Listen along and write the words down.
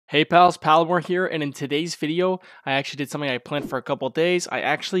Hey pals, Palomore here, and in today's video, I actually did something I planned for a couple of days. I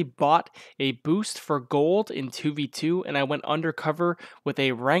actually bought a boost for gold in 2v2, and I went undercover with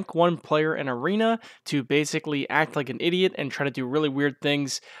a rank 1 player in arena to basically act like an idiot and try to do really weird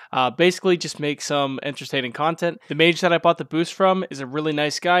things, basically just make some entertaining content. The mage that I bought the boost from is a really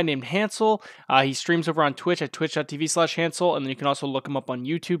nice guy named Hansol. He streams over on Twitch at twitch.tv/Hansol, and then you can also look him up on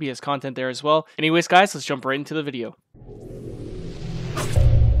YouTube. He has content there as well. Anyways guys, let's jump right into the video.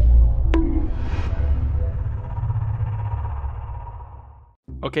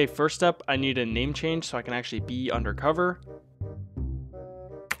 Okay, first up, I need a name change so I can actually be undercover.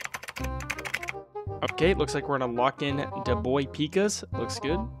 Okay, looks like we're gonna lock in Da Boy Pikas. Looks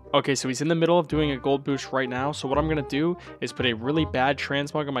good. Okay, so he's in the middle of doing a gold boost right now. So what I'm gonna do is put a really bad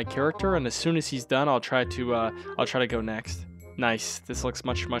transmog on my character, and as soon as he's done, I'll try to go next. Nice. This looks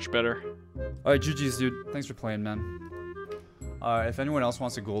much better. All right, GG's, dude. Thanks for playing, man. If anyone else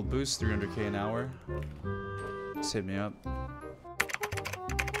wants a gold boost, 300k an hour, just hit me up.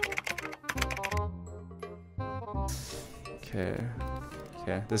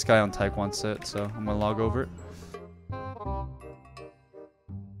 Okay, this guy on Tyke wants it, so I'm gonna log over. Alright,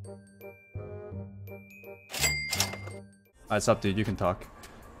 what's up, dude? You can talk.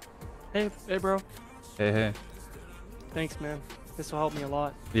 Hey bro. Hey. Thanks, man. This will help me a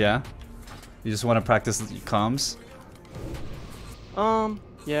lot. Yeah? You just want to practice comms?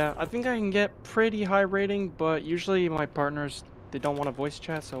 Yeah, I think I can get pretty high rating, but usually my partners, they don't want to voice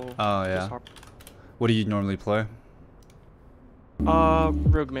chat, so... Oh, yeah. What do you normally play?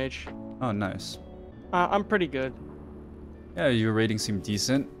 Rogue Mage. Oh, nice. I'm pretty good. Yeah, your ratings seem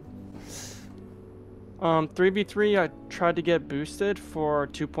decent. 3v3, I tried to get boosted for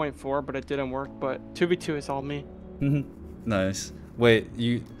 2.4, but it didn't work, but 2v2 is all me. Nice. Wait,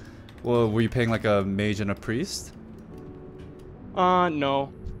 were you paying like a mage and a priest?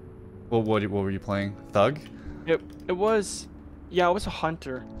 No. Well, what were you playing? Thug? It was, yeah, it was a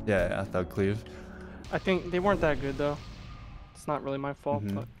hunter. Yeah, Thug cleave. I think they weren't that good, though. It's not really my fault,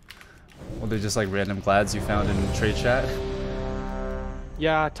 but... Well, they're just like random glads you found in trade chat.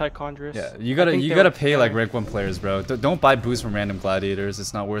 Yeah, Tychondrius. Yeah, you gotta pay like rank 1 players, bro. Don't buy boosts from random gladiators.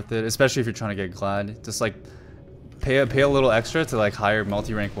 It's not worth it, especially if you're trying to get glad. Just like pay a little extra to like hire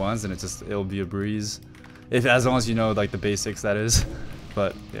multi-rank ones, and it'll be a breeze. As long as you know like the basics, that is.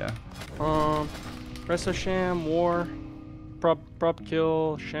 But yeah. Resto Sham, War, prop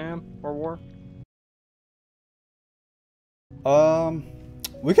kill Sham or War.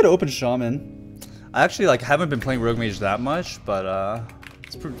 We could open Shaman. I actually like haven't been playing Rogue Mage that much, but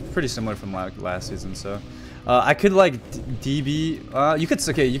it's pretty similar from last season. So I could like DB. You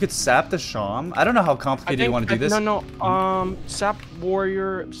could sap the Sham. I don't know how complicated you want to do this. No. Sap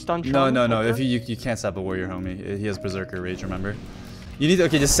Warrior stun Shaman. No. If you can't sap a Warrior, homie. He has Berserker Rage. Remember. You need to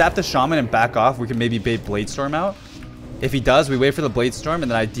just sap the Shaman and back off. We can maybe bait Bladestorm out. If he does, we wait for the Bladestorm and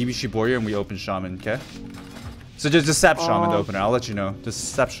then I DB Sheep Warrior and we open Shaman. Okay. So just sap Shaman the opener. I'll let you know.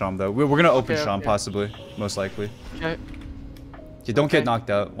 Just sap Sham though. We're gonna open Sham possibly, most likely. Okay. Okay, don't get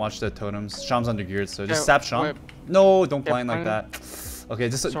knocked out. Watch the totems. Sham's under geared, so just sap Sham. Wait. No, don't blind like that. Okay,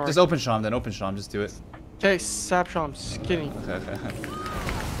 just open Sham then. Open Sham. Just do it. Okay, sap Sham. Skinny. Okay.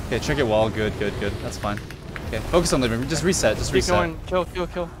 Okay, trinket wall. Good. That's fine. Okay, focus on living. Just reset. Just reset. Keep going.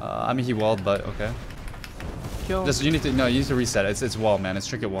 Kill. I mean he walled, but okay. Kill. You need to reset. It's wall, man. It's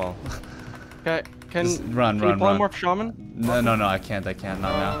trinket wall. Okay. Can you run. polymorph Shaman? No, I can't. Not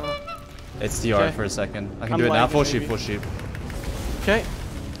now. It's DR for a second. I can do it now. Full sheep. Okay,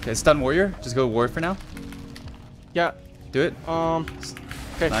 stun warrior. Just go warrior for now. Yeah. Do it.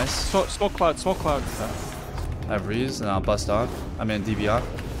 Okay. Nice. Smoke cloud. I have Reese and I'll bust off. I mean DB off.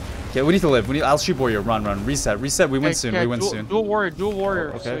 Okay, we need to live. I'll shoot warrior. Run. Reset. We win soon. We win soon. Dual warrior.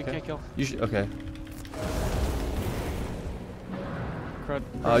 Okay. So we can't kill. Okay.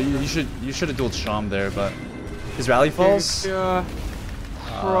 You should have dueled Sham there, but his rally falls. Okay,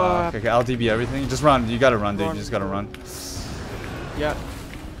 I'll DB everything. Just run. You gotta run, dude. You just gotta run. Yeah.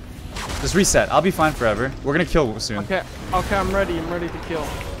 Just reset. I'll be fine forever. We're gonna kill soon. Okay, I'm ready to kill.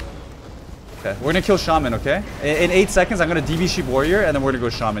 Okay, we're gonna kill Shaman. Okay. In 8 seconds, I'm gonna DB Sheep Warrior, and then we're gonna go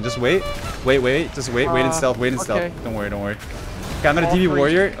Shaman. Just wait. Just wait. Wait in stealth. Okay. Don't worry. Okay, I'm gonna DB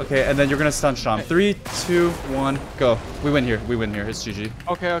Warrior. Okay, and then you're gonna stun Sham. 3, 2, 1, go. We win here. It's GG.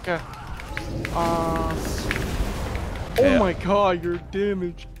 Okay. Oh my god, you're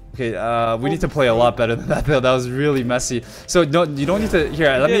damaged. Okay, we need to play a lot better than that though. That was really messy. So no, you don't need to.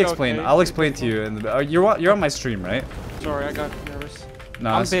 Here, let me explain. Okay. I'll explain to you. And you're on my stream, right? Sorry, I got nervous.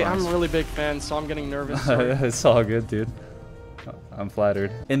 No, I'm a really big fan, so I'm getting nervous. It's all good, dude. I'm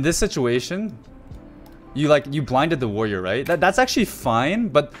flattered. In this situation, You blinded the warrior, right? That's actually fine,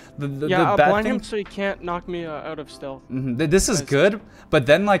 but yeah, the I'll bad blind thing. him so he can't knock me out of stealth. This is good, but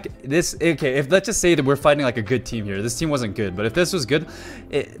then like this. Okay, if let's just say that we're fighting like a good team here. This team wasn't good, but if this was good,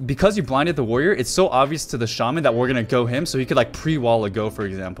 because you blinded the warrior, it's so obvious to the shaman that we're gonna go him, so he could like pre-wall a go, for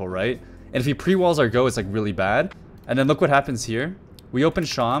example, right? And if he pre-walls our go, it's like really bad. And then look what happens here. We open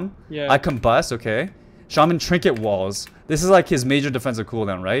Sham. Yeah. I combust. Okay. Shaman trinket walls. This is like his major defensive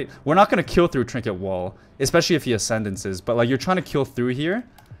cooldown, right? We're not gonna kill through trinket wall, especially if he ascendances. But like you're trying to kill through here.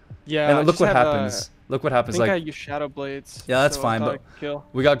 Yeah. And look what happens. Look what happens. I think I Like use shadow blades. yeah, that's so fine. But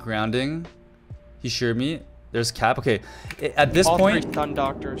we got grounding. He sheared me. There's cap. Okay, at this point, all 3 stun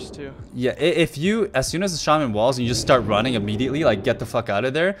doctors too. yeah. If you, as soon as the shaman walls and you just start running immediately, like get the fuck out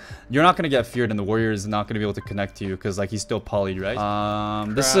of there, you're not gonna get feared, and the warrior is not gonna be able to connect to you because like he's still polyed, right?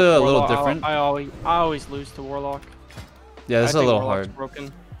 This is a little different. I always lose to warlock. Yeah, this is a little Warlock's hard.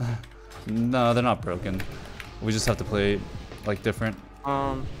 Broken. No, they're not broken. We just have to play like different.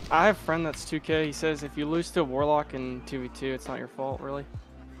 I have a friend that's 2K. He says if you lose to a warlock in 2v2, it's not your fault, really.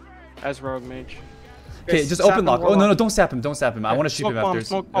 As rogue mage. Okay, just open lock. Oh no, don't sap him. Don't sap him. I want to shoot him after.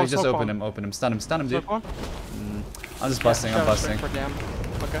 Just open him. Open him. Stun him, dude. I'm just busting. I'm busting.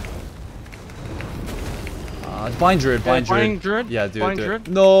 Okay. Blind druid. Blind druid. Yeah, do it.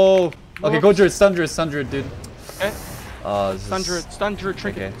 No. Okay, go druid. Stun druid, dude. Okay. Stun druid,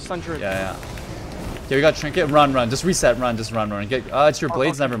 trinket. Okay. Stun druid. Yeah. Okay, we got trinket. Run. Just reset. Just run. Get. It's your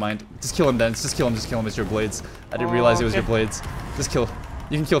blades. Okay. Never mind. Just kill him then. Just kill him. It's your blades. I didn't realize it was your blades. Just kill.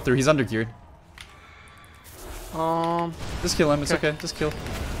 You can kill through. He's under geared. Just kill him. It's okay. Just kill.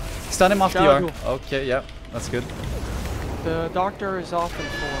 Stun him off the R. Okay. Yeah. That's good. The doctor is off in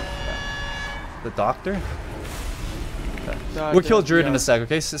 4. The doctor? We'll kill Druid in a sec,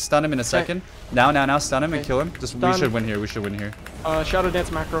 okay? Stun him in a second. Now, stun him and kill him. Just we should win here. Shadow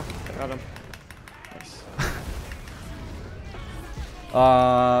Dance macro. Got him. Nice.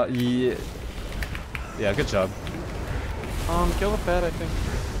 Yeah, good job. Kill the Fed, I think.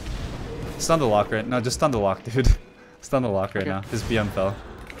 Stun the lock right? No, just stun the lock, dude. Stun the lock right now. His BM fell.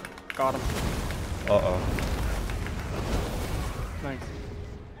 Got him. Uh-oh. Nice.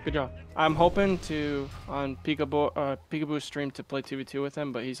 Good job. I'm hoping to on Peekaboo's stream to play 2v2 with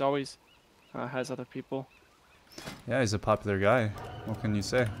him, but he's always has other people. Yeah, he's a popular guy. What can you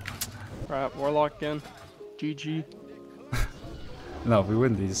say? Right, Warlock again. GG. No, we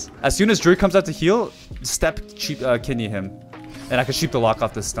win these. As soon as Druid comes out to heal, step cheap kidney him. And I can shoot the lock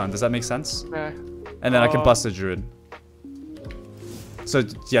off the stun. Does that make sense? Okay. And then I can bust the Druid. So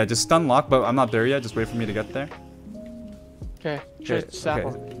yeah, just stun lock, but I'm not there yet. Just wait for me to get there. Okay. Okay.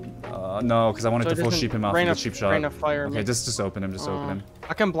 No, because I wanted to full sheep him off with a cheap shot. Rain of fire. Okay, just open him. Just open him.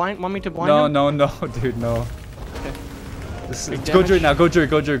 I can blind. Want me to blind him? No, dude, no. Okay. Go Druid now. Go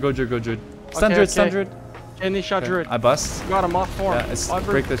Druid. Stun Druid. Kidney shot Druid. I bust. Got him off 4. Yeah,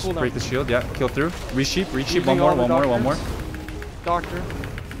 break the shield. Yeah, kill through. Resheep. One more. Doctor.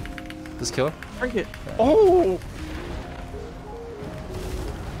 Just kill. Drink it. Oh.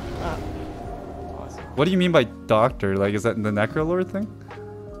 Awesome. What do you mean by doctor? Like, is that the Necrolord thing?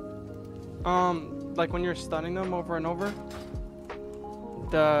 Like when you're stunning them over and over.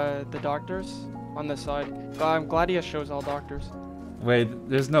 The doctors on the side. Gladius shows all doctors. Wait,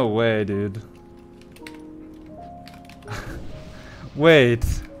 there's no way, dude. Wait.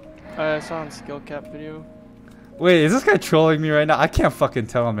 I saw on skill cap video. Wait, is this guy trolling me right now? I can't fucking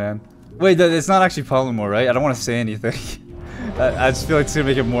tell, man. Wait, it's not actually Palomor, right? I don't want to say anything. I just feel like it's gonna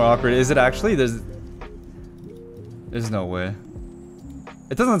make it more awkward. Is it actually? There's no way.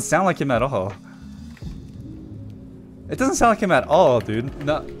 It doesn't sound like him at all. It doesn't sound like him at all, dude.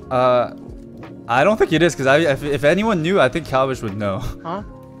 No, I don't think it is, because if anyone knew, I think Calvish would know. Huh?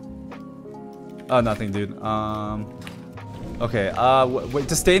 Oh, nothing, dude. Okay, wait,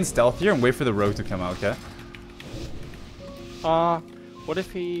 just stay in stealth here and wait for the rogue to come out, okay? What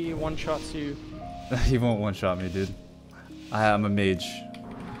if he one-shots you? He won't one-shot me, dude. I'm a mage.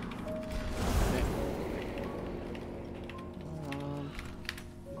 Okay.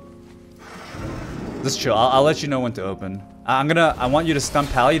 Just chill. I'll let you know when to open. I want you to stun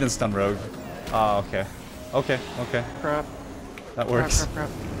Pally, then stun Rogue. Oh, okay. Okay. Crap. That works. Crap.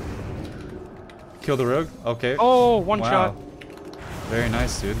 Kill the Rogue? Okay. Oh, one shot. Very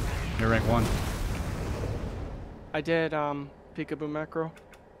nice, dude. You're rank 1. I did, peekaboo macro.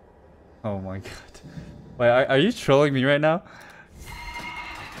 Oh my god. Wait, are you trolling me right now?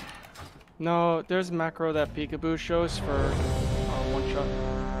 No, there's a macro that peekaboo shows for one shot.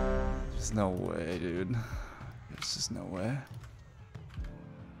 There's no way, dude. There's just no way.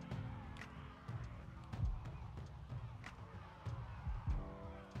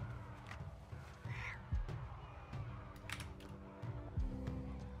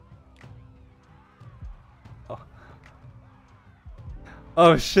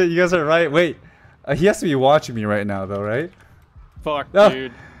 Oh shit, you guys are right. Wait, he has to be watching me right now, though, right? Fuck, Oh,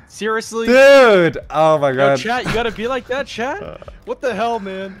 dude. Seriously? dude! Oh my Yo, god. chat, you gotta be like that, chat? What the hell,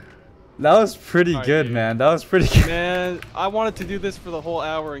 man? That was pretty Alright, good, dude. man. That was pretty good. Man, I wanted to do this for the whole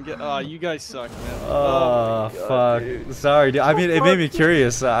hour and get. You guys suck, man. Oh, my God, fuck. dude. Sorry, dude. I mean, it made me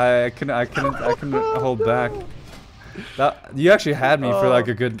curious. I couldn't hold back. You actually had me for like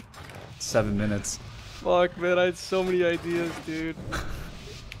a good 7 minutes. Fuck, man. I had so many ideas, dude.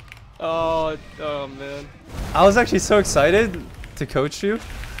 Oh, man. I was actually so excited to coach you.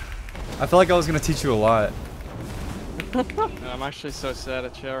 I felt like I was gonna teach you a lot. I'm actually so sad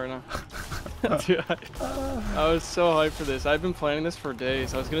at chat right now. Dude, I was so hyped for this. I've been planning this for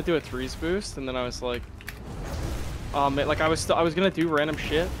days. I was gonna do a 3s boost, and then I was like, man, like I was gonna do random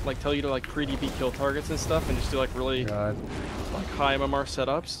shit, like tell you to like pre-DP kill targets and stuff, and just do like really God. like high MMR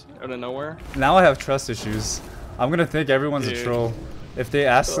setups out of nowhere. Now I have trust issues. I'm gonna think everyone's a troll. If they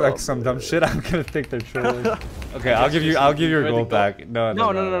ask like some dumb shit, I'm gonna think they're trolling. Okay, I'll give you your gold back. No.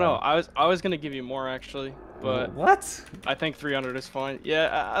 I was gonna give you more actually, but what? I think 300 is fine.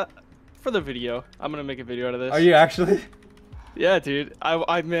 Yeah, for the video, I'm gonna make a video out of this. Are you actually? Yeah, dude.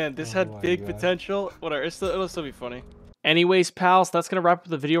 Man, this had big God. potential. Whatever, it'll still be funny. Anyways, pals, that's going to wrap up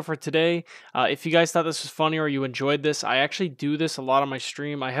the video for today. If you guys thought this was funny or you enjoyed this, I actually do this a lot on my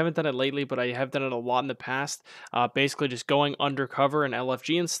stream. I haven't done it lately, but I have done it a lot in the past. Basically just going undercover and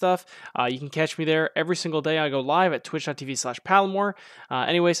LFG and stuff. You can catch me there every single day. I go live at twitch.tv/Palamore.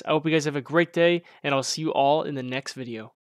 Anyways, I hope you guys have a great day, and I'll see you all in the next video.